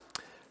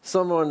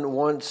Someone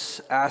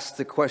once asked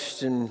the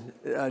question,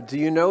 do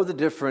you know the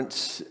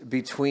difference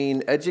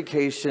between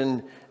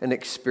education and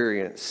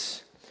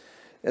experience?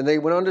 And they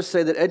went on to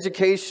say that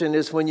education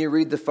is when you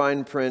read the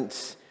fine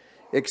print.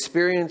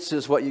 Experience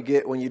is what you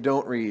get when you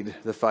don't read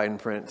the fine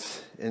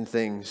print in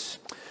things.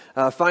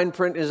 Fine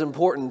print is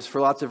important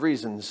for lots of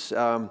reasons.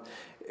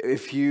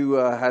 If you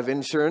have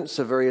insurance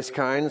of various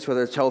kinds,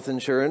 whether it's health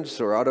insurance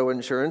or auto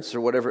insurance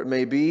or whatever it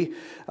may be,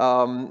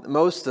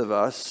 most of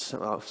us,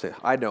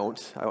 I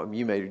don't,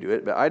 you may do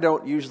it, but I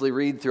don't usually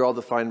read through all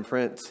the fine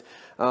print.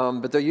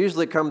 But there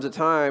usually comes a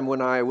time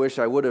when I wish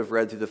I would have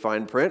read through the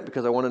fine print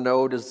because I want to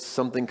know, does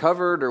something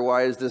covered or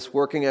why is this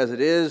working as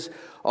it is?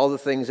 All the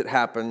things that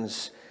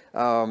happens.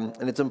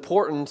 And it's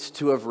important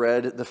to have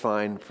read the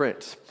fine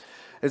print.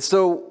 And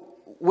so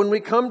when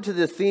we come to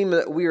the theme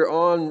that we are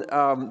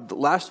on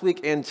last week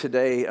and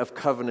today of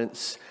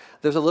covenants,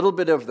 there's a little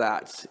bit of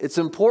that. It's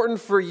important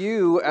for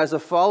you as a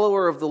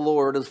follower of the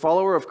Lord, as a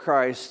follower of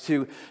Christ,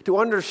 to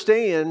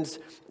understand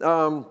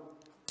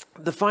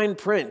the fine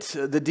print,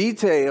 the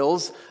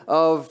details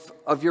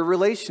of your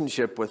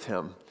relationship with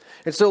Him.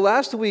 And so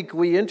last week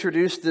we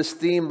introduced this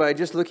theme by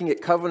just looking at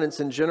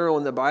covenants in general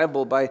in the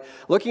Bible, by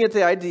looking at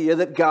the idea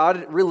that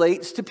God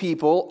relates to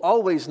people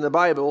always in the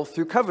Bible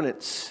through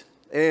covenants.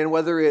 And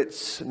whether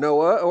it's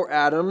Noah or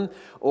Adam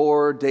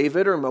or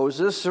David or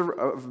Moses or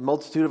a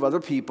multitude of other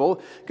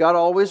people, God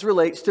always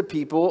relates to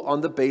people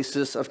on the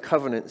basis of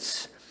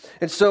covenants.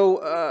 And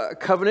so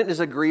covenant is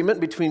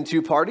agreement between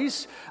two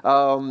parties.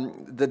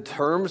 The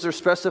terms are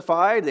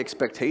specified. The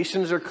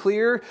expectations are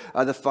clear.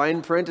 The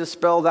fine print is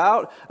spelled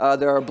out.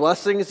 There are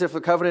blessings if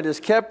a covenant is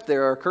kept.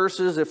 There are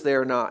curses if they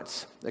are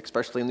not,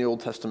 especially in the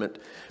Old Testament.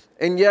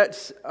 And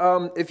yet,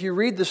 if you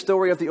read the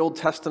story of the Old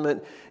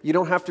Testament, you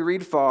don't have to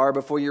read far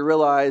before you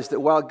realize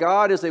that while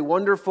God is a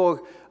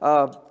wonderful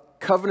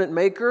covenant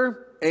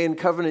maker and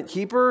covenant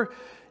keeper,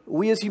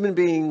 we as human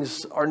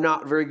beings are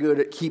not very good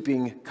at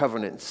keeping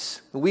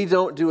covenants. We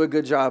don't do a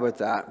good job at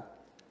that.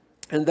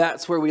 And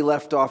that's where we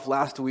left off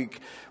last week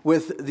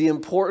with the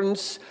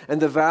importance and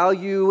the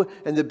value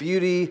and the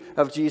beauty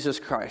of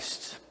Jesus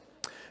Christ.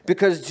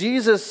 Because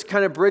Jesus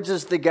kind of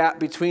bridges the gap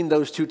between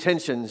those two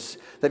tensions,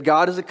 that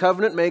God is a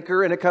covenant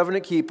maker and a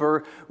covenant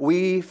keeper.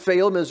 We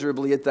fail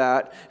miserably at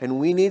that, and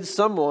we need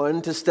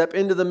someone to step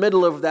into the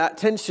middle of that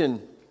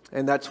tension.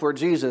 And that's where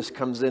Jesus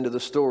comes into the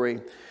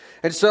story.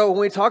 And so when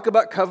we talk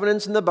about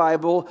covenants in the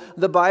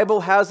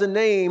Bible has a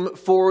name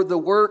for the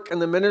work and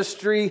the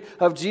ministry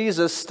of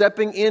Jesus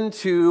stepping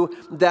into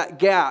that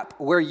gap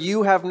where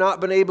you have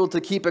not been able to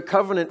keep a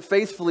covenant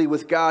faithfully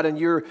with God and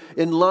you're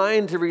in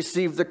line to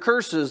receive the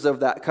curses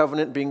of that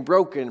covenant being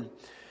broken.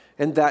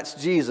 And that's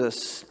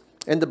Jesus.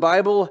 And the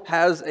Bible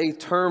has a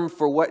term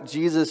for what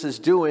Jesus is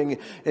doing,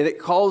 and it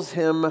calls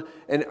him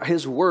and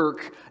his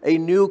work a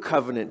new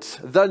covenant,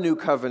 the new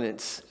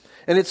covenant.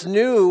 And it's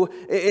new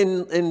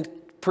in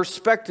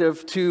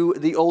perspective to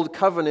the Old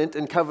Covenant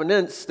and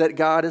covenants that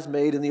God has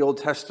made in the Old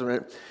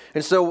Testament.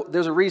 And so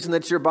there's a reason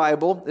that your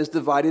Bible is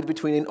divided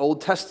between an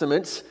Old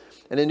Testament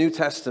and a New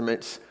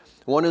Testament.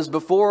 One is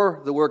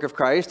before the work of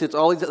Christ. It's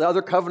all these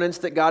other covenants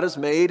that God has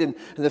made and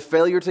the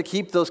failure to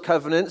keep those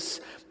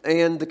covenants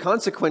and the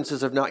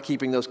consequences of not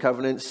keeping those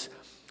covenants.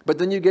 But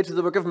then you get to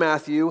the book of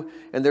Matthew,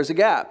 and there's a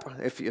gap.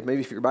 If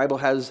your Bible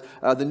has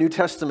the New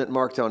Testament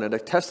marked on it. A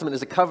testament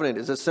is a covenant,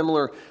 is a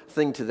similar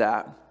thing to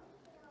that.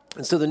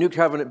 And so the new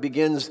covenant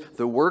begins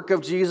the work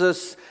of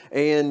Jesus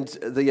and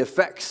the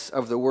effects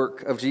of the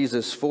work of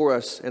Jesus for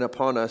us and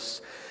upon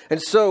us.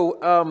 And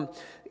so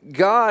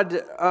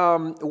God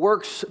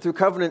works through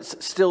covenants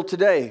still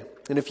today.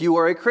 And if you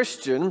are a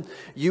Christian,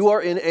 you are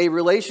in a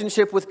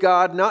relationship with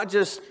God, not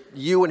just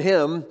you and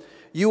Him.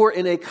 You are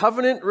in a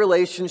covenant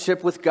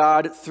relationship with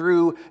God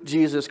through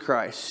Jesus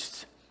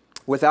Christ.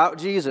 Without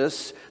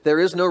Jesus, there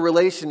is no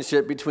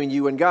relationship between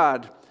you and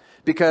God,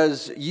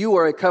 because you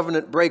are a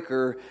covenant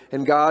breaker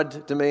and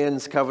God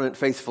demands covenant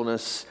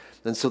faithfulness.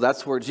 And so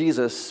that's where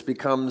Jesus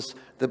becomes,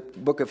 the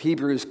book of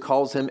Hebrews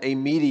calls him a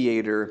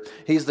mediator.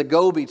 He's the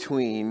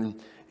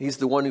go-between. He's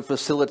the one who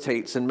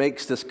facilitates and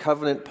makes this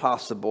covenant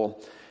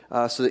possible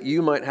so that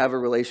you might have a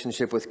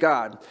relationship with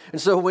God.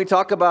 And so when we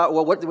talk about,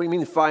 well, what do we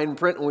mean fine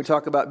print when we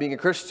talk about being a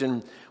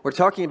Christian? We're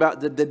talking about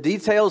the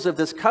details of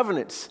this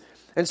covenant.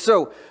 And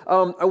so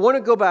I want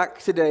to go back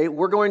today.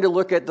 We're going to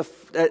look at the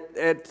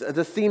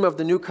theme of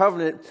the new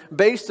covenant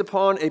based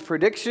upon a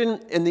prediction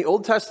in the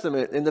Old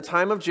Testament in the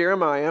time of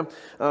Jeremiah.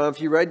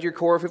 If you read your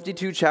Core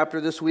 52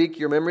 chapter this week,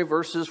 your memory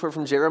verses were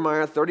from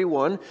Jeremiah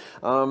 31.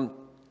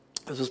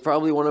 This is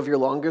probably one of your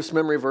longest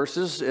memory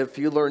verses if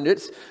you learned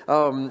it.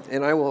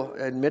 And I will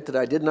admit that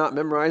I did not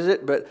memorize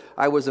it, but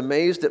I was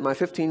amazed that my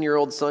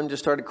 15-year-old son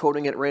just started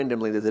quoting it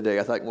randomly the other day.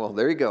 I thought, well,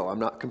 there you go. I'm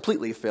not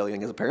completely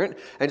failing as a parent.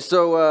 And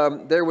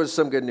so there was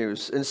some good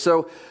news. And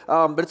so,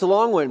 but it's a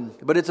long one,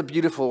 but it's a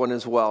beautiful one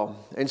as well.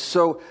 And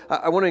so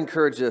I want to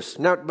encourage us.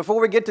 Now, before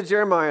we get to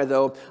Jeremiah,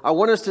 though, I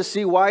want us to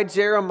see why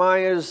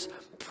Jeremiah's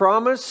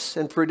promise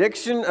and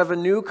prediction of a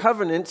new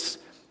covenant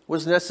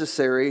was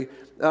necessary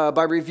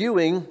by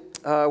reviewing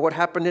what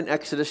happened in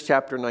Exodus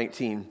chapter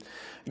 19.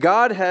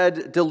 God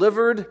had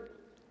delivered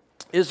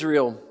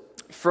Israel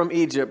from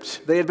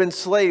Egypt. They had been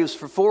slaves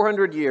for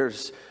 400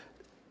 years,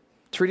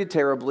 treated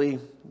terribly,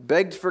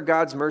 begged for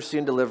God's mercy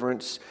and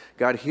deliverance.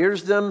 God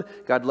hears them.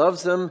 God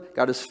loves them.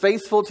 God is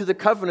faithful to the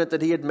covenant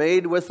that he had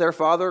made with their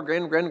father,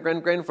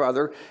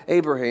 grandfather,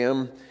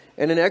 Abraham.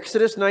 And in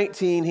Exodus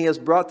 19, he has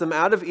brought them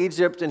out of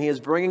Egypt and he is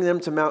bringing them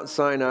to Mount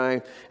Sinai.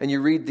 And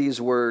you read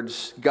these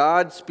words,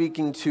 God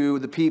speaking to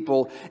the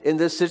people in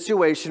this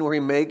situation where he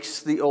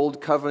makes the old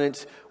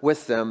covenant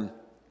with them.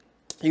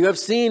 You have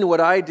seen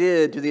what I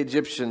did to the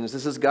Egyptians.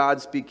 This is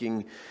God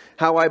speaking.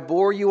 How I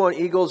bore you on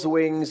eagle's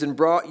wings and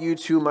brought you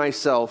to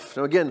myself.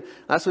 Now again,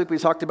 last week we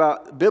talked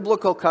about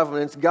biblical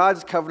covenants.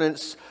 God's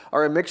covenants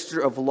are a mixture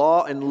of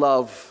law and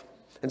love.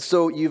 And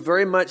so you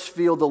very much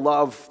feel the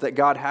love that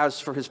God has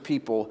for his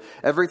people.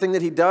 Everything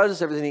that he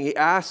does, everything he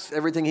asks,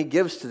 everything he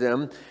gives to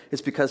them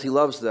is because he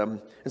loves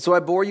them. And so I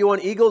bore you on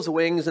eagle's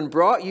wings and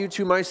brought you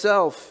to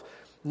myself.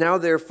 Now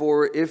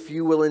therefore, if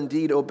you will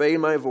indeed obey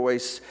my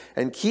voice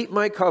and keep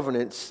my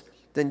covenants,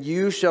 then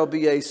you shall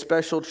be a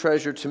special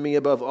treasure to me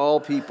above all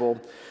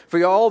people.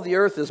 For all the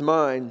earth is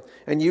mine,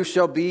 and you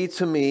shall be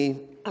to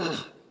me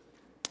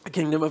a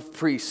kingdom of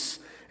priests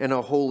and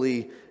a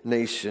holy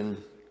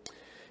nation.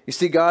 You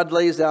see, God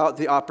lays out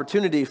the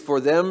opportunity for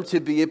them to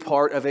be a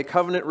part of a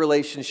covenant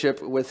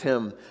relationship with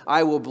him.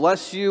 I will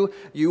bless you.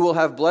 You will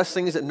have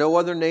blessings that no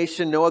other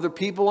nation, no other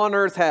people on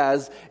earth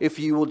has if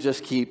you will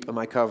just keep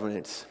my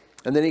covenants.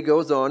 And then he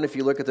goes on, if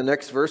you look at the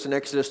next verse in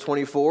Exodus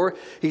 24,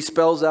 he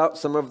spells out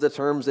some of the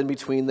terms in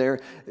between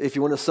there. If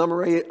you want a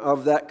summary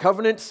of that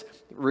covenant,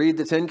 read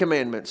the 10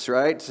 Commandments,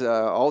 right?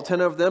 All 10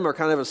 of them are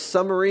kind of a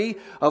summary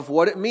of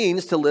what it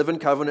means to live in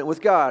covenant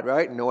with God,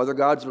 right? No other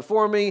gods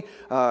before me,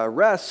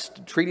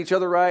 rest, treat each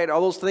other right,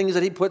 all those things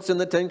that he puts in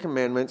the 10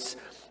 Commandments.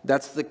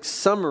 That's the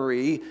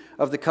summary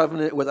of the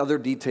covenant with other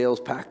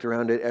details packed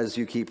around it as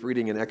you keep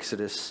reading in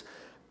Exodus.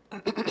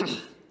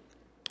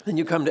 Then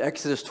you come to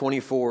Exodus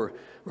 24,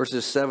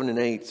 verses 7 and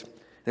 8,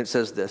 and it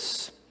says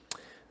this.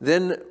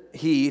 Then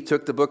he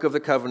took the book of the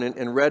covenant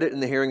and read it in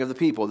the hearing of the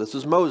people. This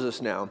is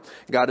Moses now.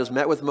 God has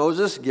met with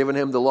Moses, given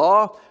him the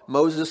law.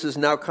 Moses has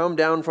now come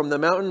down from the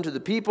mountain to the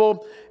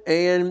people,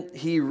 and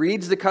he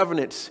reads the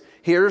covenants.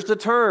 Here's the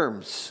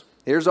terms.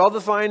 Here's all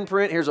the fine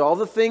print. Here's all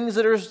the things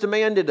that are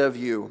demanded of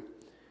you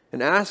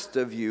and asked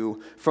of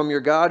you from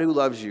your God who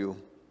loves you.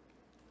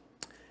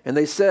 And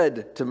they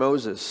said to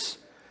Moses,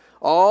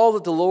 all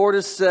that the Lord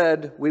has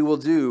said we will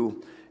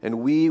do,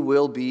 and we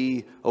will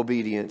be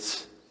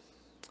obedient.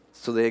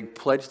 So they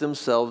pledged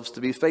themselves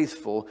to be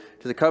faithful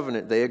to the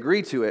covenant. They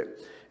agreed to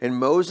it. And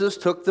Moses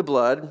took the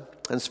blood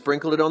and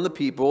sprinkled it on the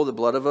people, the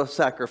blood of a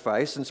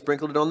sacrifice, and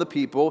sprinkled it on the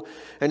people,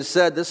 and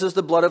said, this is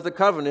the blood of the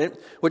covenant,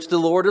 which the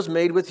Lord has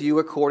made with you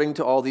according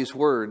to all these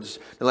words.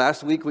 And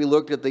last week we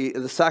looked at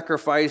the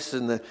sacrifice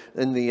and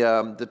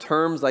the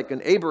terms like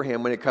in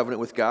Abraham made a covenant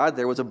with God.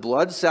 There was a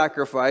blood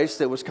sacrifice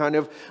that was kind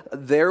of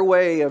their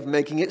way of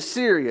making it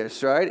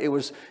serious, right? It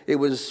was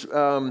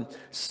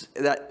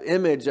that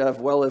image of,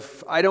 well,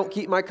 if I don't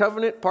keep my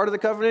covenant, part of the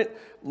covenant,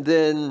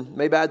 then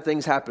may bad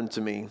things happen to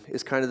me,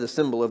 is kind of the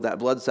symbol of that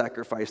blood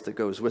sacrifice that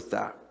goes with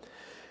that.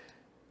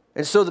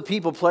 And so the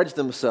people pledged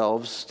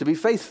themselves to be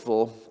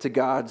faithful to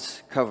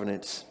God's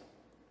covenants.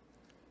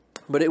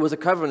 But it was a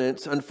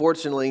covenant,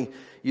 unfortunately,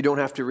 you don't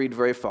have to read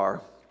very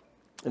far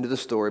into the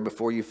story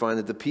before you find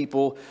that the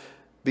people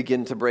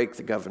begin to break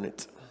the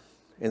covenant.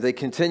 And they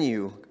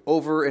continue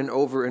over and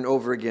over and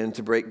over again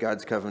to break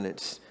God's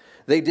covenants.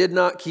 They did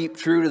not keep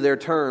true to their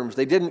terms.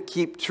 They didn't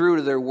keep true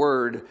to their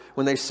word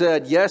when they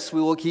said, yes, we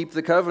will keep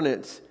the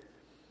covenant.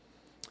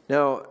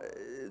 Now,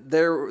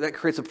 that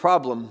creates a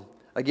problem,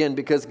 again,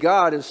 because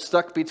God is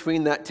stuck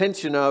between that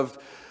tension of,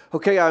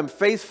 okay, I'm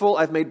faithful,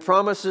 I've made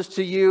promises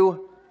to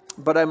you,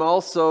 but I'm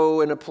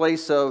also in a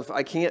place of,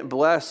 I can't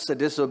bless a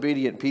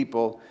disobedient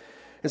people.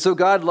 And so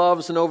God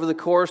loves, and over the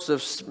course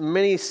of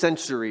many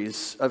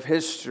centuries of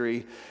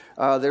history,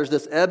 there's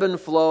this ebb and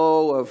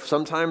flow of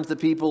sometimes the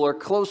people are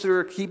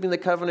closer keeping the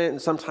covenant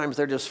and sometimes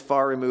they're just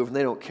far removed and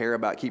they don't care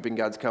about keeping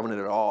God's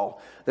covenant at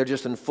all. They're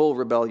just in full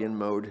rebellion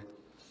mode.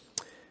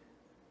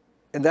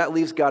 And that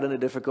leaves God in a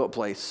difficult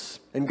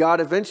place. And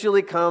God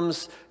eventually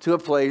comes to a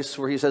place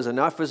where he says,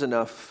 enough is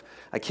enough.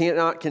 I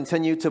cannot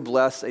continue to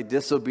bless a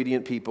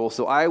disobedient people.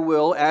 So I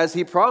will, as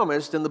he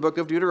promised in the book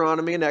of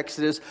Deuteronomy and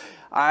Exodus,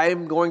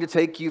 I'm going to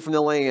take you from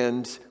the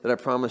land that I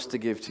promised to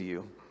give to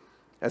you.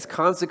 As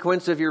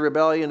consequence of your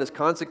rebellion, as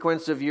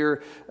consequence of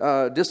your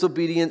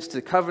disobedience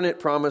to covenant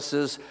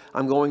promises,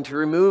 I'm going to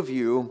remove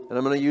you, and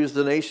I'm going to use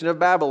the nation of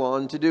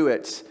Babylon to do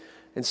it.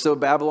 And so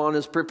Babylon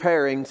is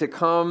preparing to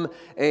come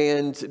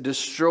and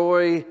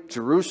destroy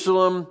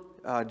Jerusalem,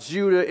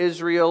 Judah,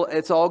 Israel.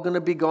 It's all going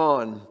to be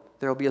gone.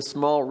 There will be a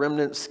small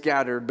remnant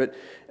scattered, but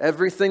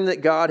everything that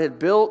God had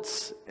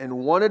built and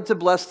wanted to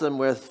bless them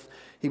with,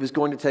 he was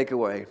going to take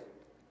away.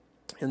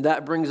 And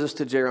that brings us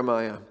to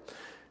Jeremiah.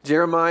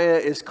 Jeremiah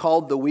is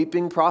called the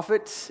weeping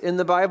prophet in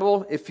the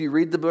Bible. If you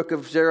read the book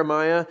of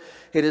Jeremiah,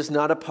 it is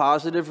not a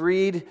positive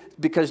read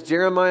because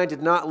Jeremiah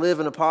did not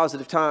live in a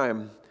positive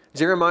time.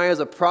 Jeremiah is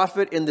a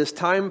prophet in this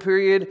time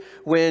period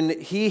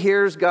when he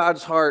hears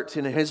God's heart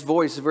and his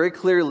voice very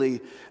clearly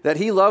that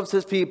he loves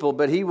his people,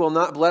 but he will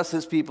not bless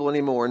his people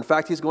anymore. In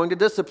fact, he's going to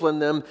discipline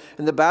them,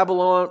 and the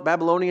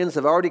Babylonians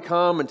have already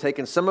come and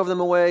taken some of them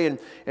away,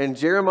 and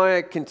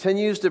Jeremiah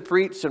continues to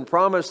preach and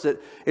promise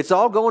that it's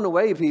all going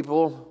away,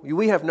 people.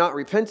 We have not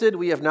repented.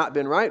 We have not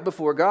been right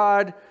before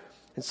God.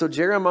 And so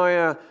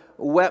Jeremiah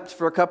wept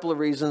for a couple of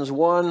reasons.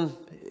 One,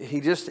 he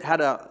just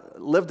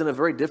lived in a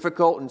very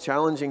difficult and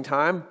challenging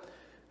time.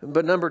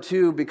 But number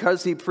two,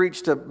 because he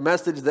preached a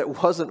message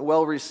that wasn't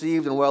well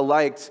received and well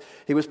liked,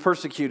 he was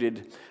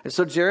persecuted. And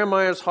so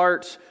Jeremiah's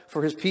heart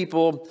for his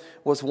people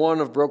was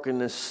one of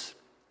brokenness.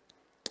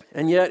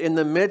 And yet in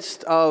the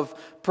midst of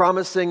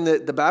promising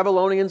that the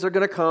Babylonians are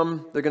going to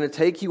come, they're going to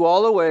take you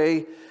all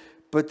away,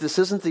 but this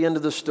isn't the end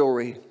of the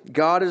story.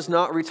 God is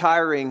not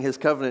retiring his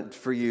covenant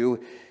for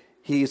you.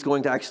 He's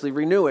going to actually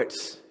renew it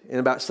in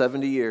about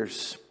 70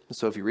 years.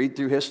 So if you read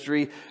through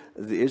history,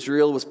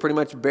 Israel was pretty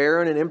much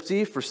barren and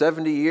empty for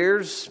 70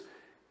 years.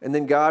 And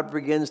then God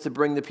begins to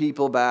bring the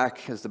people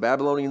back as the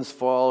Babylonians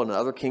fall and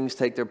other kings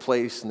take their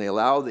place. And they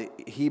allow the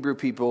Hebrew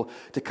people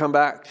to come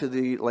back to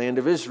the land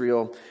of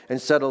Israel and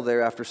settle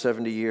there after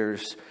 70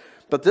 years.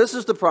 But this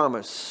is the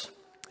promise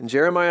in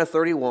Jeremiah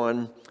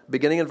 31,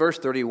 beginning in verse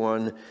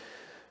 31,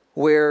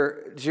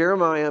 where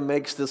Jeremiah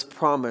makes this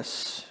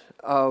promise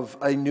of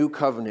a new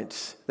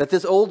covenant, that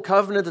this old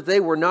covenant that they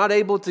were not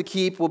able to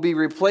keep will be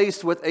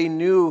replaced with a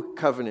new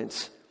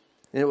covenant.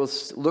 And it will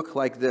look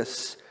like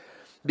this.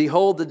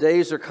 Behold, the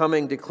days are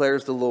coming,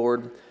 declares the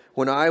Lord,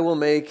 when I will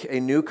make a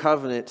new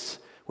covenant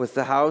with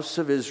the house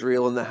of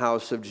Israel and the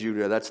house of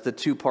Judah. That's the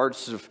two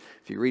parts of,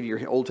 if you read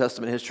your Old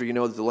Testament history, you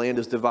know that the land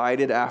is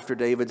divided after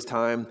David's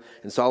time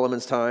and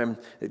Solomon's time.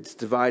 It's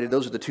divided.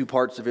 Those are the two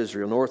parts of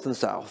Israel, north and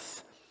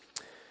south.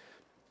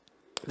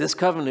 This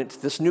covenant,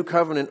 this new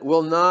covenant,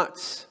 will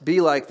not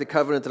be like the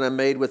covenant that I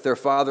made with their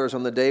fathers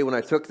on the day when I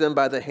took them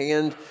by the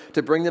hand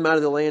to bring them out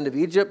of the land of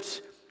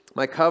Egypt.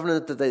 My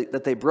covenant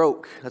that they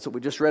broke. That's what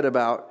we just read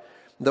about.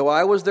 Though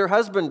I was their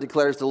husband,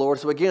 declares the Lord.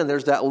 So again,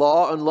 there's that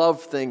law and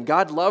love thing.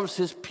 God loves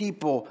his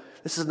people.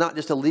 This is not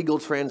just a legal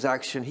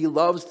transaction. He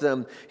loves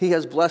them. He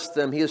has blessed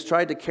them. He has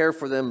tried to care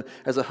for them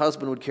as a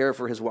husband would care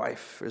for his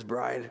wife, his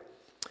bride.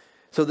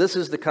 So this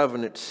is the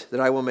covenant that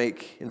I will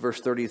make, in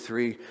verse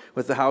 33,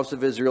 with the house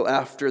of Israel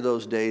after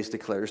those days,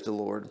 declares the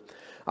Lord.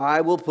 I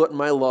will put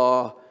my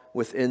law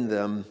within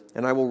them,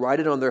 and I will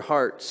write it on their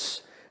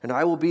hearts, and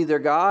I will be their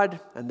God,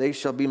 and they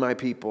shall be my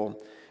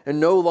people. And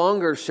no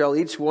longer shall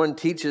each one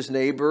teach his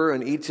neighbor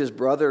and each his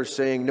brother,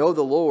 saying, Know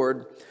the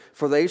Lord,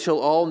 for they shall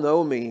all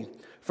know me,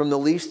 from the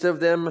least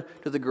of them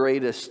to the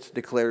greatest,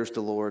 declares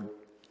the Lord.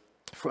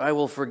 For I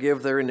will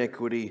forgive their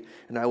iniquity,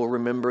 and I will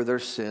remember their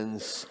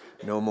sins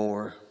no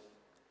more.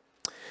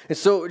 And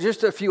so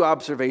just a few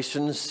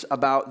observations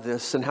about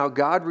this and how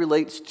God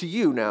relates to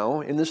you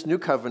now in this new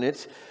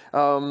covenant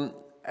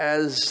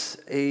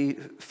as a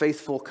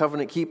faithful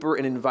covenant keeper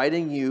and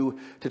inviting you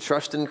to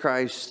trust in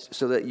Christ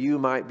so that you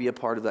might be a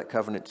part of that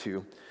covenant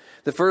too.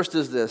 The first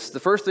is this. The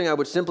first thing I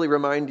would simply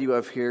remind you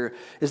of here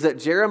is that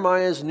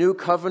Jeremiah's new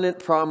covenant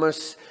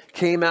promise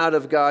came out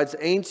of God's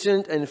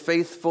ancient and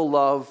faithful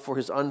love for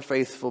his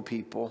unfaithful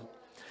people.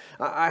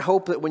 I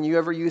hope that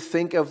whenever you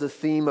think of the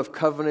theme of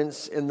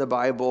covenants in the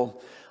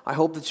Bible, I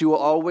hope that you will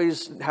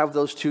always have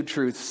those two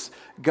truths.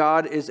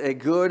 God is a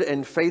good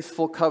and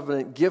faithful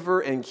covenant giver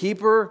and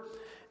keeper,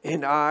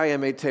 and I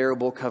am a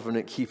terrible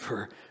covenant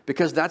keeper,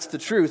 because that's the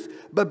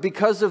truth. But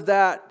because of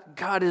that,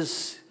 God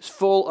is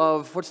full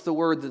of, what's the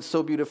word that's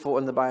so beautiful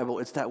in the Bible?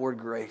 It's that word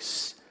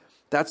grace.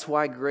 That's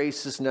why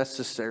grace is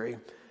necessary,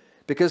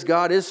 because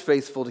God is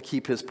faithful to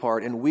keep his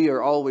part, and we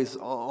are almost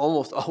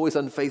always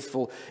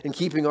unfaithful in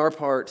keeping our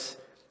part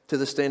to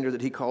the standard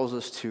that he calls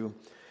us to.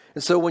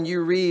 And so when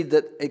you read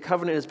that a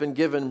covenant has been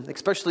given,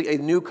 especially a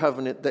new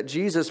covenant that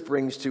Jesus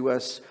brings to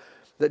us,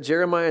 that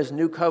Jeremiah's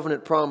new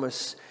covenant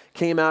promise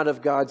came out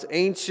of God's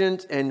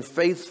ancient and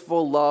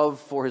faithful love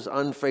for his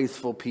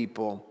unfaithful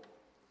people.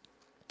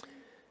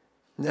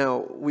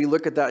 Now, we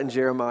look at that in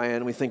Jeremiah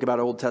and we think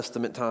about Old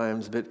Testament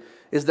times, but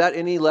is that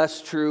any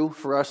less true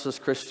for us as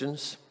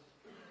Christians?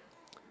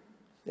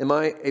 Am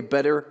I a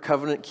better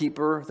covenant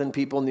keeper than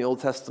people in the Old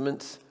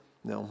Testament?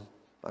 No,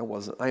 I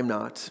wasn't. I am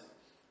not.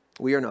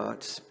 We are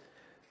not.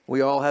 We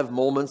all have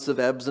moments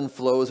of ebbs and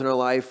flows in our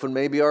life when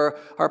maybe our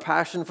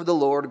passion for the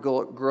Lord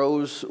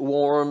grows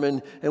warm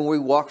and we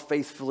walk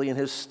faithfully in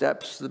his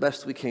steps the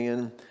best we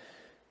can.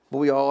 But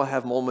we all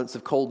have moments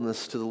of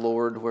coldness to the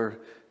Lord where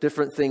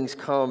different things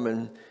come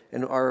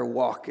and our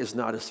walk is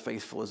not as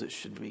faithful as it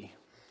should be.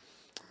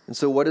 And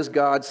so what is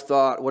God's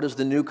thought? What does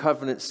the new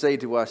covenant say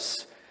to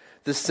us?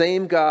 The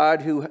same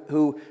God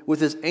who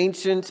with his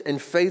ancient and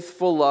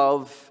faithful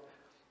love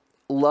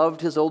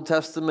loved his Old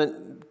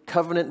Testament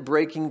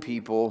covenant-breaking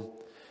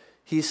people,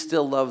 he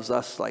still loves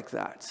us like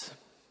that.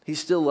 He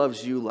still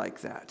loves you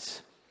like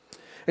that.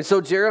 And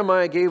so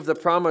Jeremiah gave the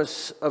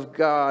promise of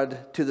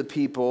God to the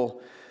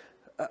people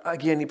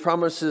Again, he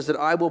promises that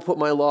I will put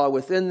my law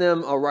within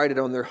them. I'll write it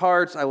on their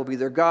hearts. I will be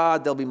their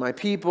God. They'll be my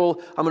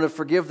people. I'm going to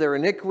forgive their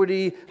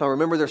iniquity. I'll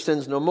remember their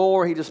sins no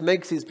more. He just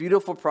makes these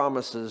beautiful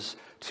promises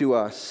to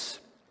us.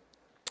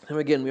 And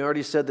again, we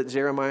already said that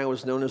Jeremiah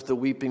was known as the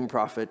weeping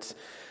prophet.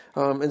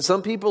 And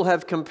some people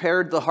have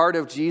compared the heart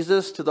of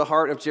Jesus to the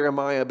heart of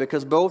Jeremiah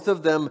because both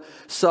of them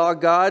saw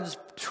God's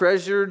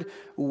treasured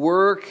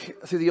work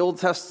through the Old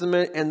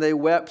Testament, and they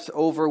wept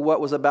over what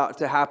was about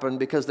to happen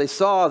because they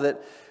saw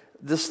that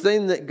this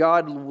thing that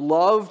God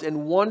loved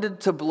and wanted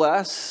to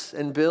bless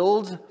and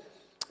build,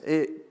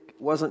 it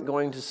wasn't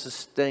going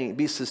to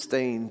be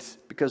sustained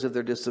because of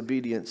their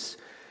disobedience.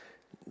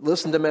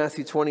 Listen to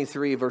Matthew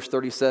 23, verse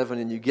 37,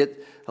 and you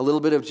get a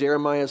little bit of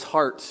Jeremiah's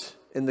heart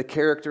in the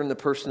character and the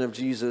person of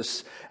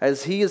Jesus.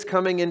 As he is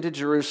coming into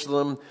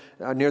Jerusalem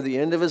near the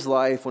end of his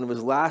life, one of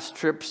his last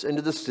trips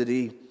into the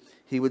city,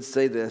 he would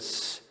say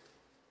this,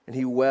 and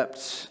he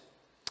wept,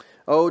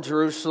 "O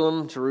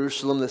Jerusalem,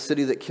 Jerusalem, the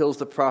city that kills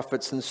the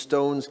prophets and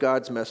stones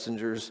God's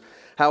messengers.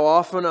 How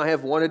often I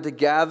have wanted to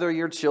gather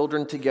your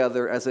children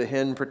together as a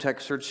hen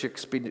protects her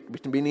chicks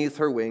beneath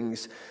her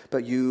wings,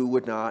 but you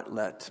would not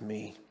let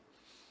me."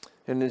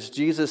 And as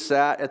Jesus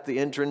sat at the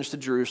entrance to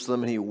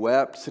Jerusalem and he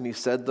wept and he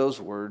said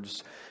those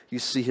words, you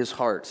see his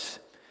heart.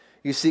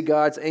 You see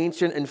God's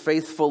ancient and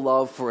faithful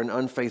love for an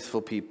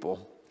unfaithful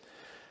people.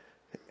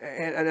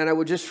 And I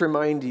would just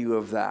remind you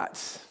of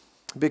that.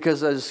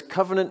 Because as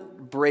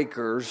covenant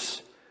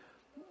breakers,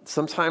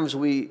 sometimes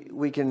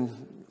we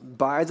can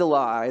buy the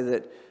lie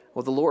that,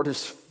 well, the Lord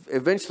is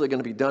eventually going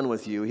to be done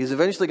with you. He's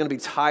eventually going to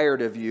be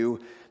tired of you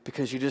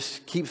because you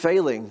just keep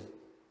failing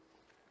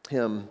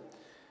him.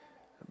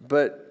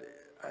 But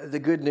the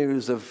good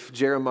news of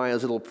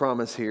Jeremiah's little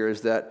promise here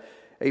is that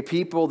a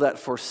people that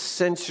for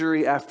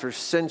century after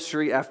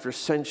century after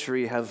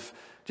century have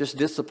just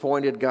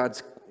disappointed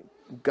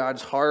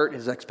God's heart,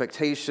 his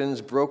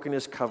expectations, broken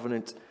his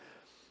covenant,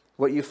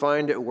 what you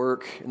find at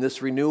work in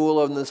this renewal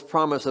of this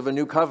promise of a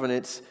new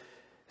covenant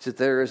is that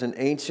there is an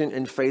ancient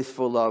and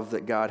faithful love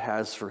that God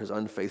has for his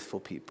unfaithful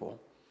people.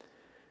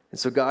 And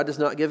so God does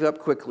not give up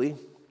quickly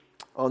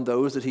on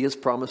those that he has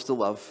promised to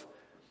love.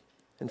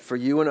 And for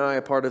you and I,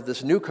 a part of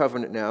this new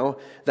covenant now,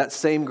 that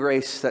same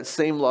grace, that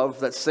same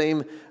love, that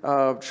same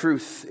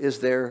truth is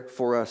there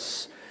for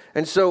us.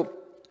 And so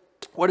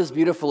what is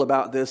beautiful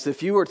about this,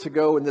 if you were to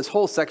go in this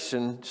whole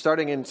section,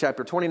 starting in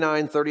chapter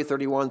 29, 30,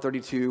 31,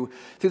 32,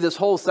 through this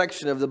whole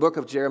section of the book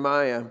of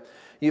Jeremiah,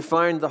 you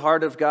find the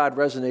heart of God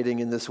resonating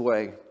in this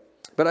way.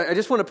 But I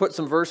just want to put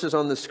some verses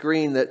on the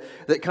screen that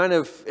kind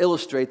of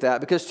illustrate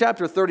that, because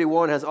chapter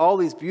 31 has all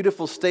these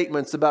beautiful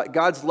statements about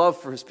God's love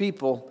for his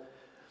people.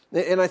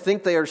 And I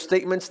think they are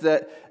statements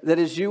that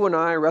as you and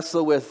I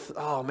wrestle with,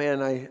 oh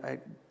man,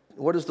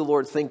 what does the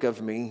Lord think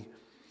of me?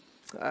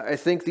 I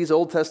think these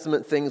Old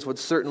Testament things would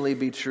certainly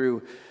be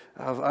true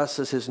of us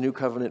as his new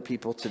covenant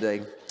people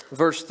today.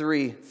 Verse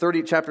 3,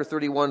 chapter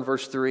 31,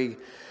 verse 3.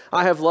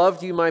 I have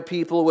loved you, my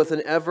people, with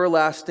an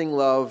everlasting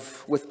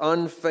love. With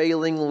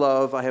unfailing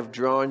love, I have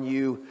drawn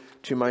you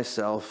to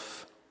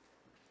myself.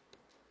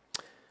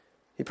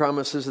 He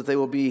promises that they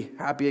will be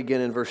happy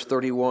again in verse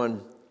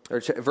 31.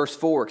 Verse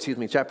 4,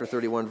 chapter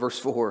 31, verse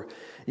 4.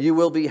 You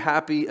will be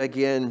happy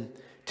again.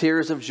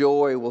 Tears of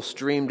joy will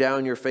stream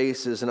down your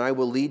faces, and I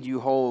will lead you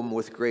home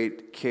with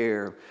great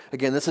care.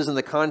 Again, this is in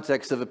the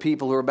context of a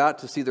people who are about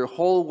to see their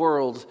whole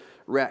world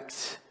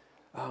wrecked.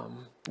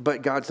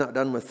 But God's not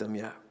done with them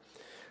yet.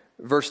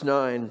 Verse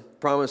 9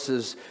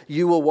 promises,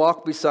 you will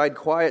walk beside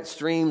quiet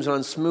streams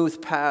on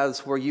smooth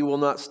paths where you will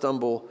not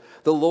stumble.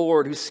 The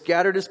Lord, who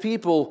scattered his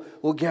people,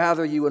 will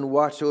gather you and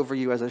watch over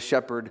you as a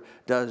shepherd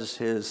does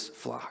his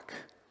flock.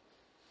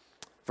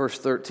 Verse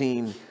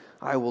 13,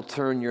 I will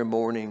turn your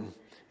mourning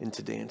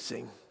into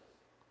dancing.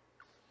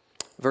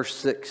 Verse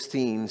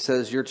 16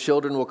 says, your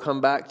children will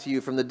come back to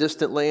you from the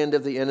distant land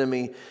of the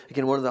enemy.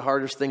 Again, one of the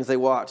hardest things they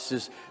watched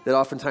is that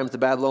oftentimes the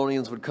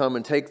Babylonians would come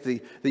and take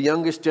the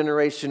youngest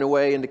generation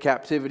away into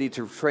captivity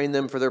to train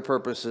them for their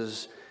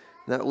purposes.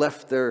 And that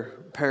left their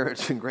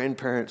parents and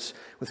grandparents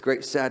with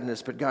great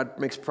sadness, but God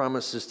makes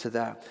promises to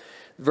that.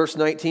 Verse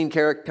 19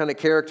 kind of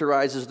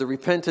characterizes the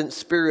repentant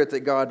spirit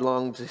that God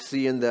longed to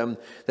see in them.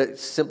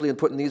 That's simply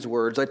put in these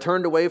words, I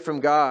turned away from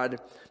God,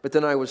 but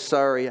then I was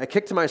sorry. I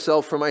kicked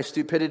myself for my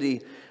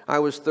stupidity. I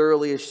was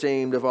thoroughly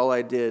ashamed of all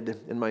I did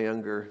in my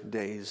younger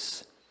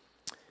days.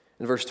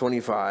 In verse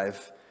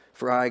 25,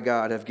 for I,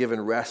 God, have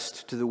given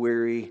rest to the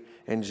weary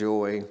and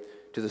joy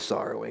to the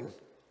sorrowing.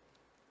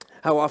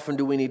 How often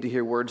do we need to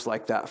hear words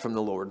like that from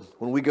the Lord?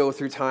 When we go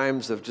through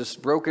times of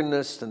just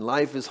brokenness and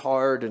life is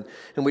hard and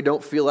we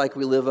don't feel like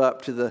we live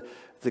up to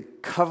the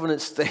covenant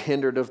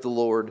standard of the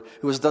Lord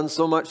who has done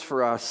so much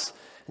for us,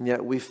 and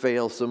yet we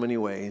fail so many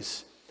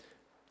ways.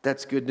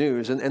 That's good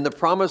news. And the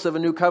promise of a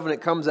new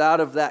covenant comes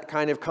out of that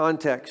kind of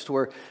context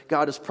where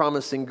God is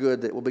promising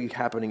good that will be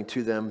happening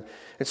to them.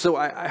 And so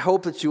I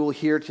hope that you will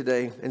hear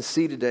today and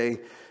see today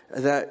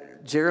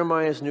that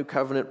Jeremiah's new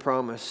covenant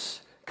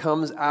promise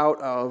comes out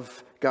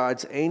of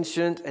God's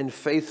ancient and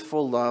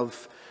faithful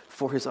love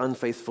for his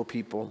unfaithful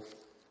people.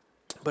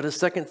 But a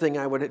second thing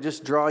I would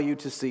just draw you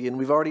to see, and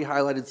we've already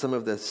highlighted some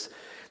of this,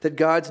 that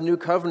God's new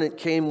covenant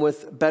came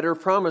with better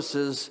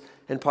promises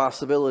and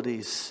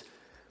possibilities.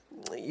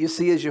 You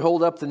see, as you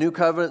hold up the new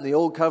covenant and the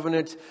old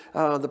covenant,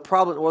 the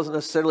problem wasn't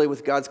necessarily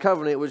with God's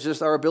covenant, it was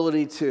just our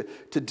ability to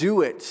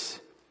do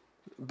it.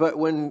 But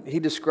when he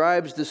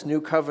describes this new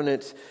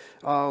covenant,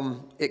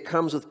 it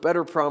comes with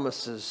better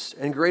promises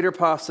and greater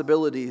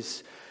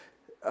possibilities.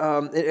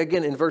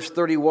 Again, in verse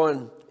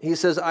 31, he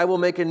says, I will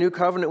make a new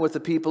covenant with the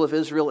people of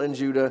Israel and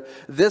Judah.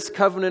 This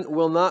covenant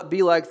will not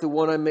be like the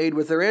one I made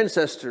with their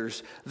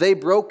ancestors. They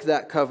broke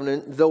that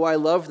covenant, though I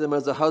love them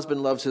as a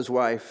husband loves his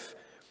wife.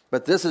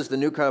 But this is the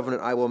new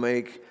covenant I will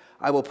make.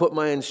 I will put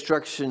my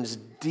instructions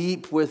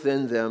deep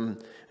within them,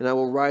 and I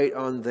will write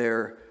on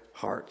their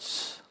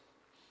hearts.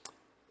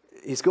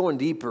 He's going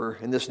deeper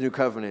in this new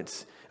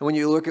covenant. And when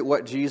you look at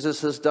what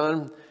Jesus has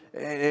done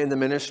and the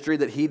ministry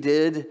that he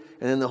did,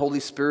 and then the Holy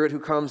Spirit who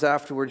comes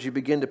afterwards, you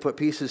begin to put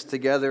pieces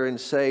together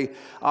and say,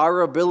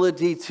 our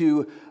ability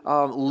to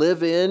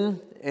live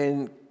in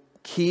and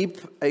keep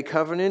a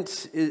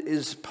covenant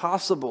is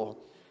possible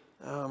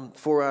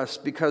for us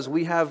because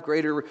we have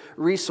greater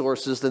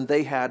resources than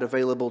they had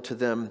available to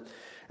them.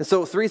 And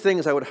so 3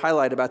 things I would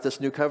highlight about this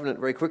new covenant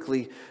very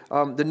quickly.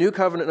 The new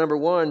covenant, number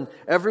 1,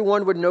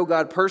 everyone would know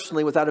God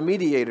personally without a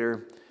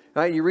mediator.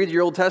 Right? You read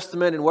your Old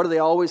Testament, and what are they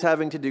always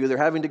having to do? They're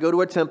having to go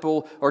to a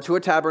temple or to a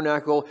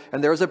tabernacle,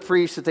 and there's a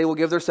priest that they will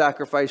give their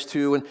sacrifice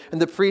to,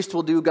 and the priest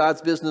will do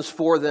God's business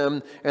for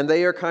them, and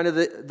they are kind of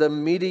the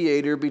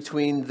mediator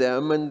between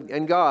them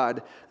and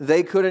God.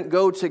 They couldn't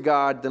go to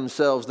God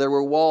themselves. There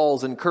were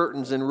walls and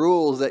curtains and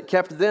rules that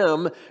kept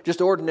them,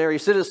 just ordinary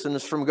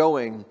citizens, from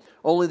going.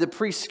 Only the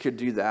priests could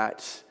do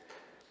that.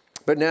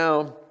 But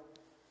now,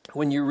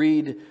 when you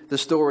read the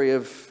story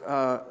of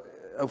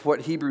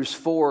what Hebrews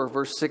 4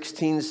 verse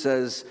 16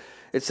 says,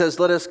 it says,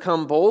 let us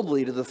come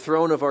boldly to the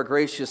throne of our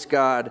gracious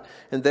God,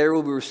 and there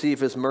will we receive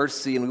his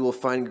mercy, and we will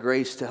find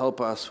grace to help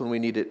us when we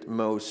need it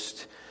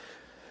most.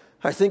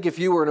 I think if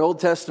you were an Old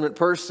Testament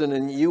person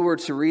and you were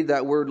to read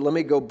that word, let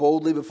me go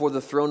boldly before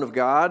the throne of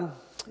God,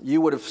 you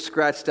would have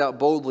scratched out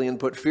boldly and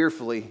put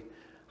fearfully.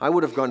 I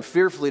would have gone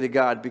fearfully to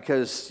God,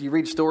 because you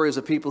read stories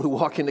of people who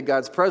walk into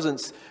God's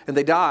presence and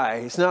they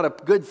die. It's not a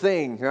good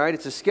thing, right?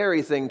 It's a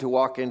scary thing to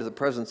walk into the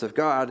presence of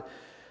God.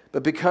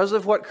 But because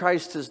of what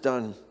Christ has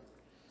done,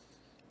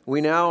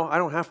 I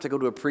don't have to go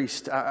to a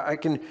priest. I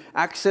can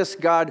access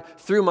God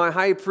through my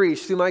high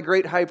priest, through my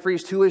great high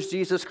priest, who is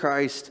Jesus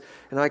Christ.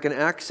 And I can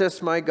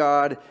access my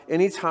God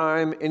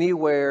anytime,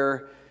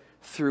 anywhere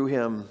through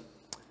him.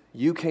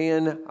 You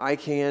can, I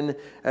can.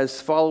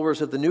 As followers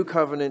of the new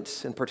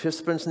covenant and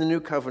participants in the new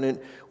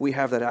covenant, we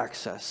have that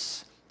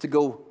access to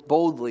go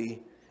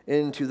boldly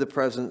into the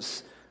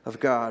presence of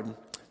God.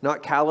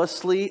 Not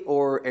callously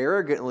or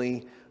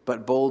arrogantly,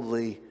 but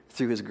boldly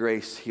through his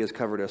grace he has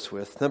covered us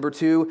with. Number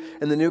 2,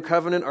 in the new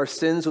covenant, our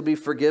sins will be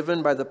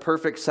forgiven by the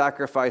perfect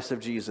sacrifice of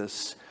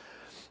Jesus.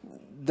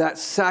 That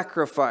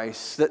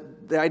sacrifice,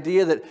 that the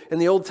idea that in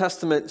the Old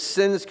Testament,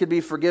 sins could be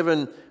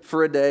forgiven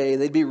for a day,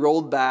 they'd be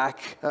rolled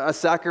back. A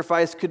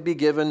sacrifice could be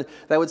given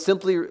that would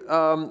simply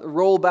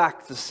roll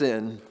back the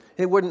sin.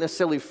 It wouldn't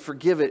necessarily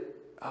forgive it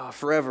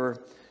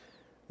forever.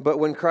 But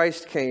when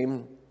Christ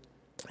came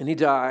and he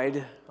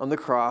died on the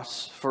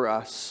cross for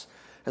us,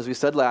 as we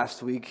said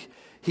last week,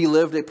 he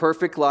lived a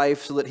perfect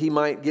life so that he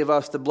might give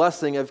us the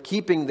blessing of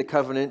keeping the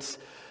covenants,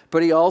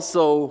 but he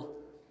also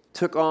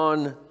took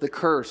on the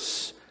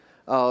curse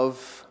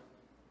of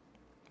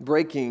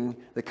breaking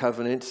the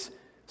covenant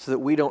so that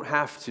we don't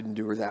have to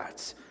endure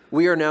that.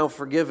 We are now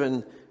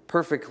forgiven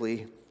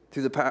perfectly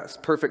through the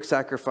perfect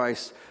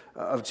sacrifice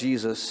of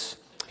Jesus.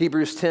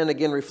 Hebrews 10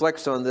 again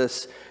reflects on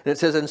this, and it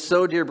says, and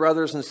so, dear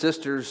brothers and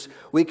sisters,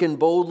 we can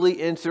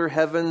boldly enter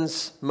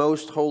heaven's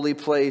most holy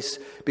place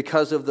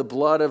because of the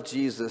blood of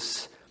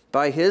Jesus.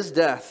 By his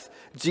death,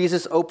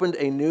 Jesus opened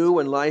a new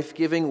and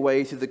life-giving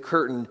way through the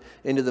curtain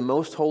into the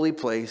most holy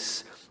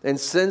place. And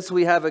since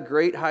we have a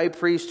great high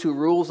priest who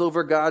rules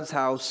over God's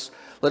house,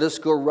 let us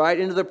go right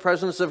into the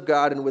presence of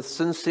God and with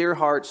sincere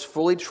hearts,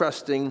 fully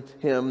trusting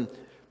him.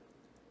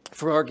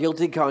 For our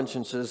guilty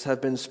consciences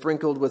have been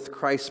sprinkled with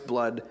Christ's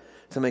blood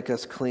to make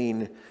us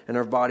clean, and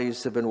our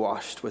bodies have been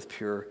washed with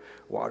pure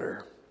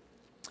water.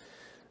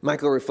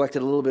 Michael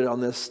reflected a little bit on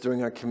this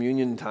during our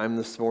communion time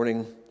this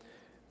morning.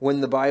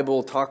 When the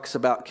Bible talks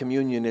about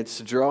communion, it's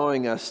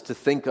drawing us to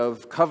think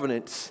of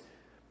covenants.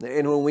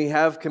 And when we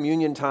have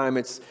communion time,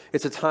 it's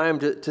a time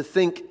to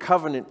think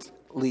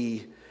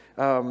covenantly.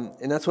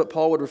 And that's what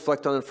Paul would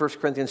reflect on in 1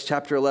 Corinthians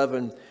chapter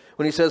 11,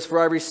 when he says, for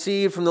I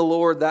received from the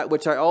Lord that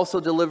which I also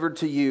delivered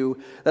to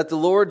you, that the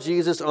Lord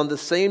Jesus, on the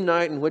same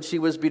night in which he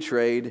was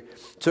betrayed,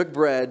 took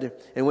bread,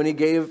 and when he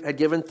had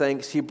given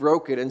thanks, he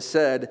broke it and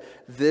said,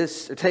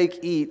 take,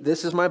 eat,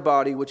 this is my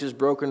body, which is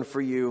broken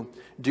for you.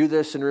 Do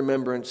this in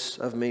remembrance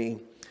of me.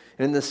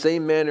 And in the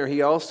same manner,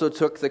 he also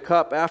took the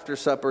cup after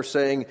supper,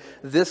 saying,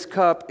 this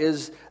cup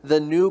is the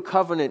new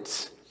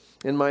covenant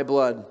in my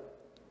blood.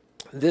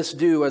 This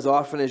do as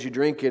often as you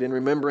drink it in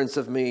remembrance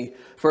of me.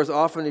 For as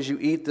often as you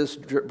eat this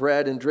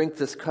bread and drink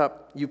this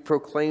cup, you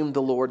proclaim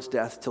the Lord's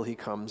death till he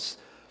comes.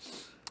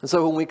 And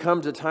so when we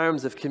come to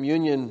times of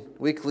communion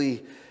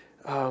weekly,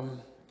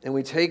 and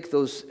we take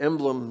those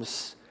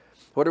emblems,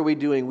 what are we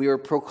doing? We are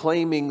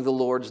proclaiming the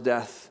Lord's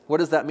death. What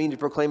does that mean to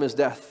proclaim his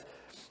death?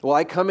 Well,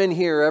 I come in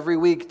here every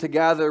week to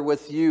gather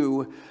with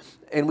you,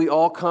 and we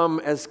all come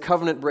as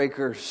covenant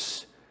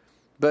breakers.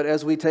 But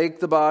as we take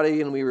the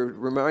body and we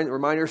remind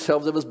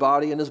ourselves of his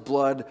body and his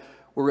blood,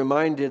 we're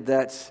reminded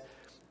that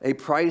a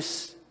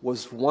price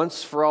was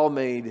once for all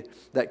made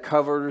that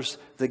covers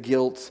the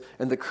guilt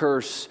and the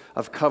curse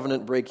of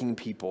covenant-breaking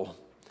people.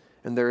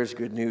 And there is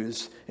good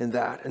news in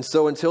that. And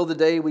so until the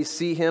day we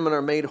see him and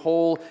are made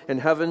whole in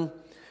heaven,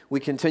 we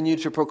continue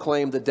to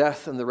proclaim the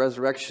death and the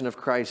resurrection of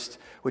Christ,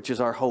 which is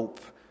our hope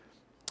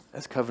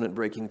as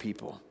covenant-breaking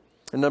people.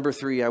 And number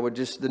three,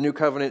 the new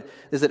covenant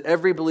is that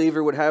every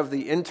believer would have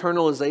the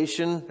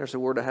internalization, there's a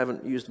word I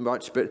haven't used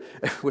much, but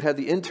would have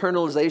the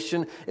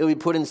internalization, it would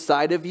be put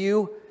inside of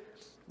you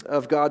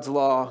of God's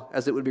law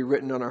as it would be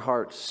written on our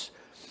hearts.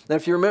 Now,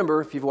 if you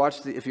remember, if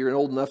you're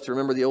old enough to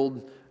remember the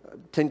old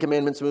Ten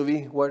Commandments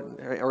movie,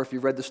 or if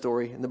you've read the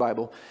story in the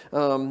Bible,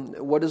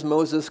 what does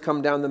Moses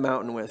come down the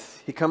mountain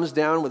with? He comes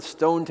down with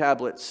stone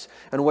tablets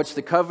on which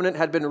the covenant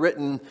had been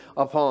written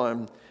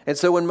upon. And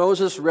so when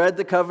Moses read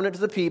the covenant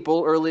to the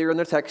people earlier in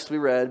the text we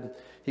read,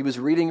 he was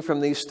reading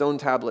from these stone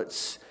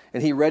tablets.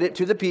 And he read it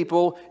to the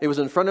people. It was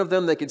in front of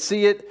them. They could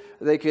see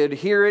it. They could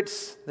hear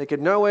it. They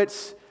could know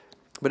it.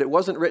 But it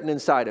wasn't written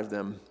inside of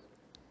them.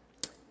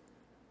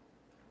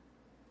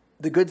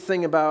 The good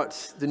thing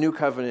about the new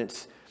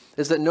covenant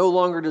is that no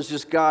longer does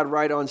just God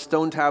write on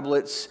stone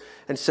tablets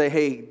and say,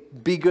 hey,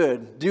 be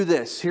good, do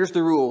this, here's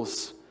the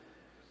rules.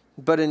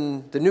 But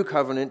in the new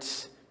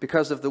covenant,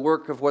 because of the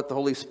work of what the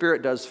Holy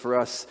Spirit does for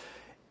us,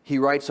 he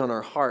writes on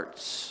our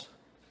hearts.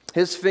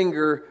 His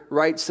finger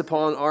writes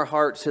upon our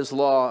hearts his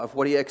law of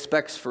what he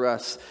expects for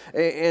us.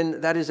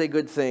 And that is a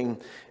good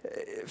thing.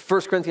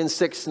 1 Corinthians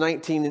 6,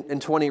 19 and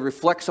 20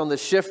 reflects on the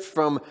shift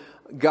from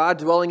God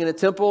dwelling in a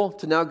temple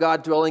to now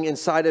God dwelling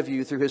inside of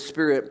you through his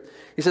Spirit.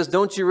 He says,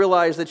 don't you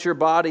realize that your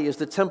body is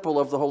the temple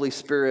of the Holy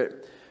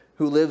Spirit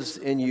who lives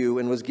in you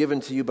and was given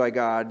to you by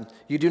God?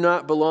 You do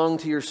not belong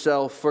to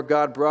yourself, for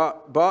God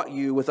bought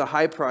you with a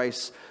high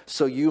price,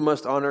 so you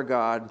must honor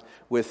God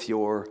with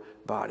your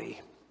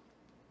body.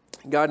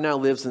 God now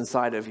lives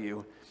inside of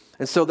you.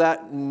 And so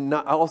that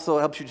also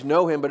helps you to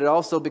know him, but it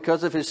also,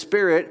 because of his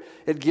Spirit,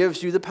 it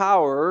gives you the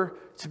power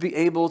to be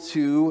able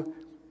to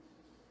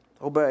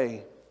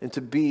obey and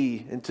to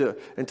be and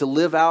to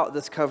live out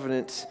this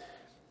covenant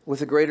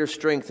with a greater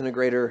strength and a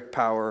greater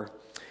power.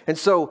 And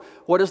so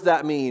what does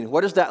that mean?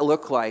 What does that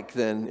look like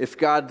then if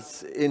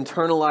God's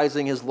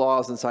internalizing his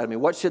laws inside of me?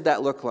 What should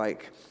that look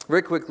like?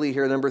 Very quickly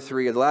here, number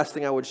three, the last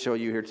thing I would show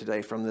you here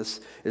today from this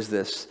is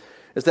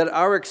that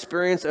our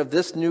experience of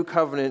this new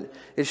covenant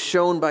is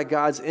shown by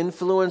God's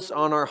influence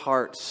on our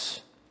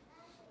hearts.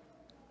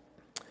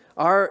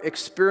 Our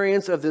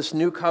experience of this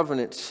new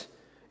covenant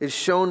is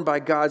shown by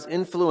God's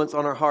influence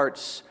on our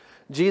hearts.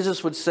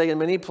 Jesus would say in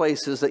many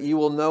places that you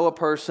will know a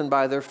person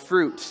by their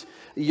fruit.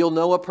 You'll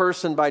know a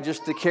person by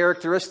just the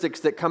characteristics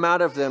that come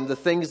out of them, the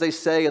things they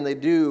say and they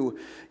do.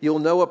 You'll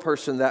know a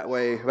person that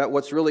way, about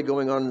what's really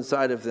going on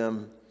inside of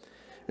them.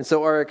 And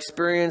so our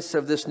experience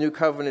of this new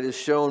covenant is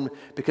shown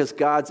because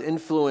God's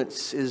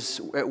influence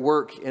is at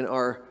work in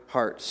our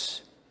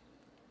hearts.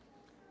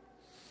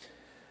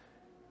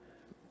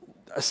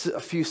 A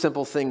few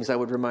simple things I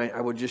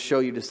would just show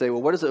you to say,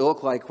 well, what does it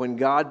look like when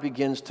God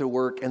begins to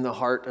work in the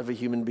heart of a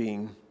human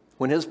being?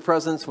 When his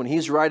presence, when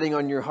he's writing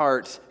on your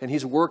heart and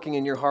he's working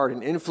in your heart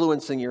and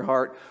influencing your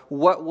heart,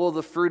 what will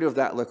the fruit of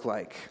that look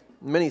like?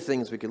 Many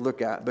things we could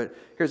look at, but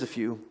here's a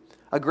few.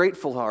 A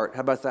grateful heart.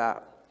 How about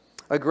that?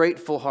 A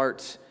grateful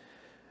heart.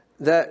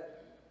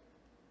 That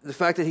the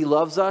fact that he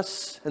loves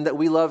us and that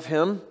we love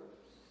him,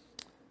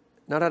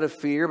 not out of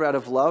fear, but out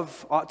of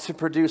love, ought to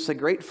produce a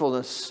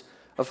gratefulness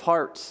of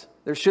heart.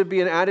 There should be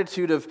an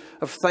attitude of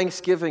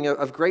thanksgiving,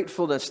 of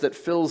gratefulness that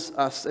fills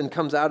us and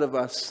comes out of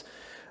us.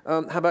 How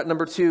about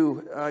number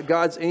two?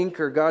 God's ink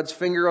or God's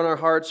finger on our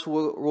hearts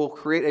will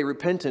create a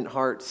repentant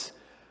heart.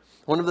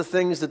 One of the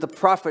things that the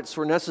prophets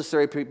were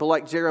necessary, people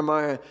like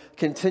Jeremiah,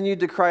 continued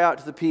to cry out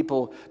to the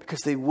people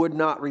because they would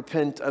not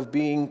repent of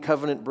being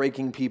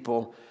covenant-breaking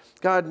people.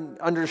 God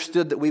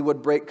understood that we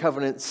would break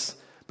covenants,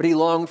 but he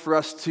longed for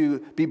us to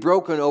be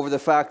broken over the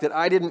fact that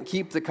I didn't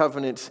keep the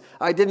covenant,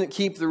 I didn't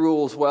keep the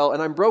rules well,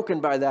 and I'm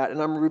broken by that,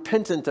 and I'm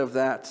repentant of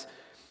that,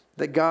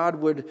 that God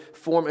would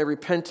form a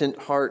repentant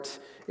heart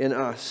in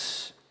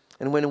us.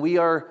 And when we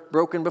are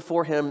broken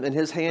before him and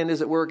his hand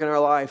is at work in our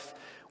life,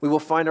 we will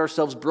find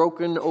ourselves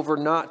broken over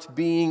not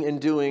being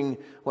and doing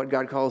what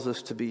God calls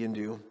us to be and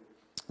do.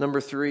 Number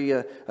three,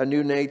 a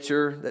new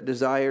nature that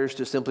desires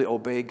to simply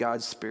obey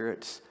God's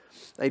Spirit.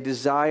 A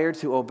desire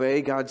to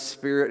obey God's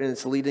Spirit and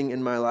its leading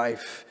in my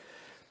life.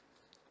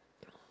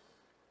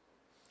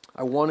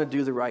 I want to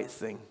do the right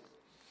thing.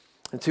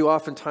 And too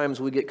often times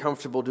we get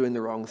comfortable doing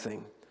the wrong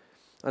thing.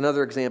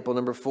 Another example,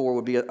 number 4,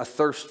 would be a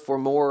thirst for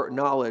more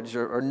knowledge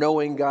or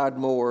knowing God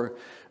more.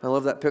 I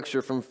love that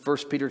picture from 1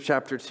 Peter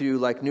chapter 2.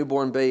 Like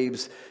newborn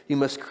babes, you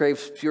must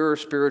crave pure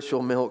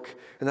spiritual milk.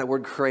 And that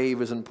word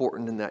crave is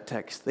important in that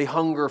text. They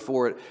hunger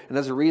for it. And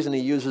there's a reason he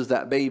uses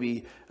that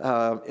baby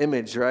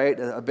image, right?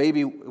 A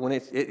baby, when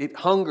it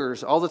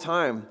hungers all the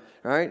time,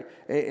 right?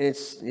 And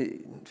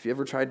if you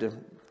ever tried to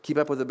keep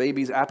up with a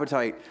baby's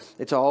appetite,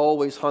 it's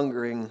always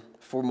hungering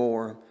for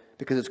more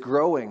because it's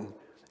growing.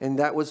 And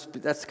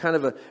that's kind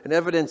of an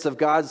evidence of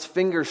God's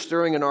finger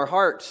stirring in our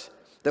hearts,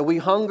 that we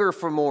hunger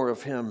for more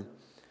of him.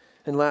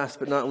 And last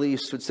but not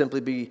least would simply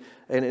be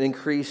an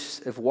increase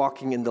of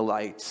walking in the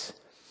light,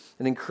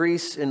 an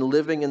increase in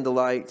living in the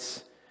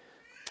light.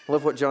 I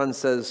love what John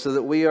says, so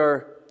that we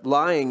are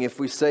lying if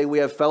we say we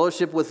have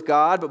fellowship with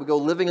God, but we go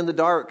living in the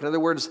dark. In other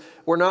words,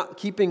 we're not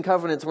keeping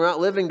covenants. We're not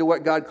living to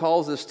what God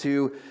calls us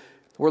to.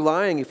 We're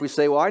lying if we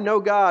say, well, I know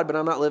God, but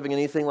I'm not living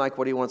anything like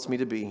what he wants me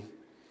to be.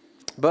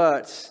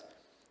 But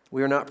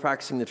we are not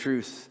practicing the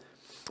truth.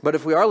 But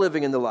if we are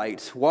living in the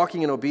light,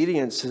 walking in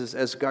obedience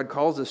as God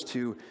calls us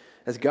to,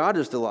 as God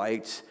is the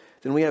light,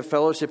 then we have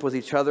fellowship with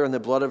each other, and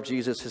the blood of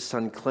Jesus, his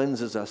son,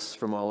 cleanses us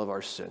from all of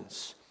our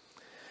sins.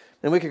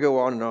 And we could go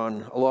on and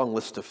on, a long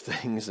list of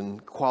things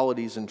and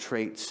qualities and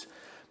traits,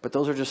 but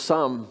those are just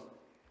some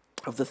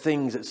of the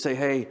things that say,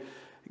 hey,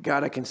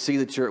 God, I can see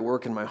that you're at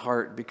work in my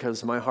heart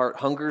because my heart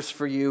hungers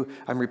for you.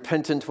 I'm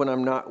repentant when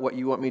I'm not what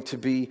you want me to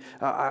be.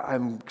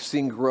 I'm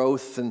seeing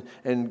growth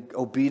and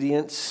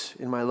obedience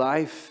in my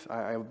life.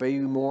 I obey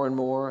you more and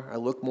more. I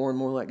look more and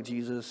more like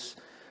Jesus.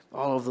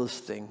 All of those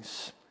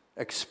things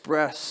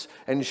express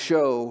and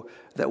show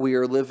that we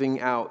are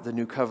living out the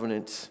new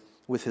covenant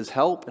with his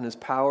help and his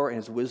power and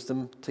his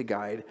wisdom to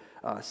guide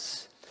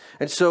us.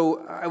 And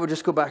so I would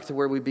just go back to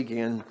where we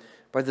began,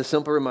 by the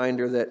simple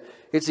reminder that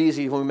it's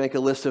easy when we make a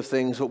list of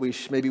things what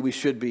maybe we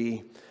should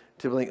be,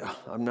 to be like, oh,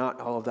 I'm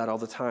not all of that all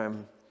the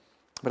time.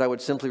 But I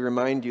would simply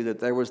remind you that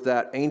there was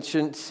that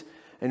ancient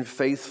and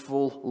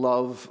faithful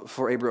love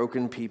for a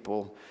broken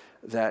people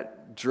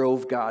that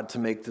drove God to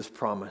make this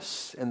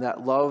promise. And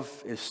that love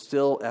is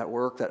still at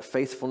work. That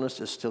faithfulness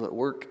is still at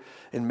work.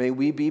 And may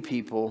we be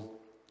people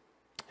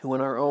who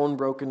in our own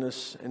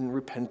brokenness and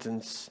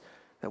repentance,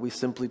 that we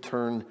simply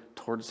turn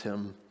towards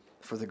him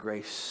for the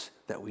grace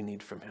that we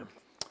need from him.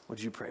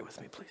 Would you pray with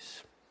me,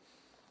 please?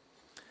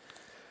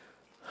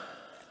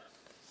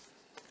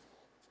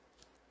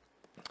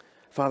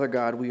 Father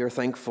God, we are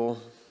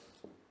thankful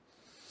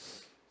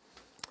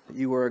that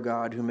you are a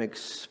God who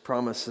makes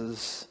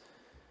promises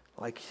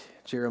like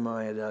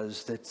Jeremiah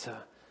does, that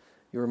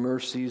your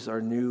mercies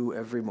are new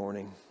every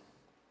morning.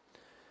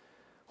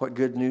 What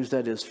good news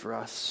that is for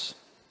us,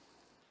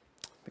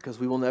 because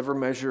we will never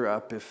measure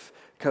up if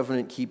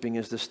covenant keeping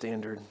is the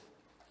standard.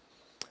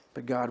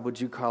 But God, would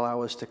you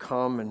allow us to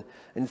come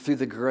and through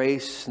the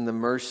grace and the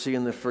mercy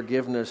and the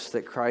forgiveness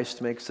that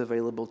Christ makes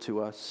available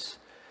to us,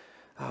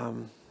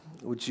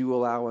 would you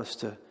allow us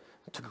to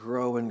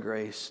grow in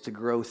grace, to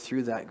grow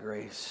through that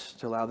grace,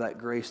 to allow that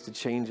grace to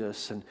change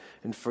us,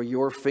 and for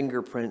your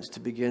fingerprints to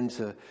begin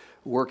to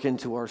work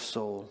into our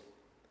soul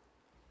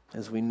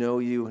as we know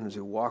you and as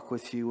we walk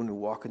with you and we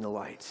walk in the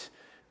light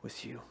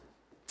with you.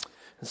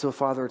 And so,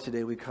 Father,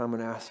 today we come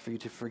and ask for you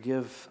to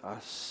forgive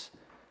us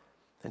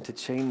and to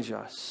change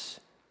us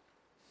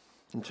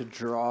and to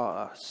draw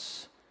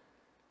us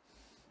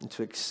and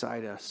to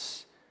excite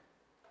us.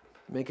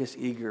 Make us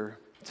eager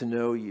to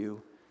know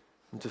you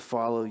and to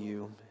follow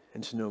you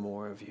and to know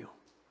more of you.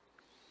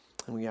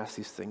 And we ask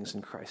these things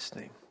in Christ's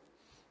name.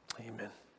 Amen.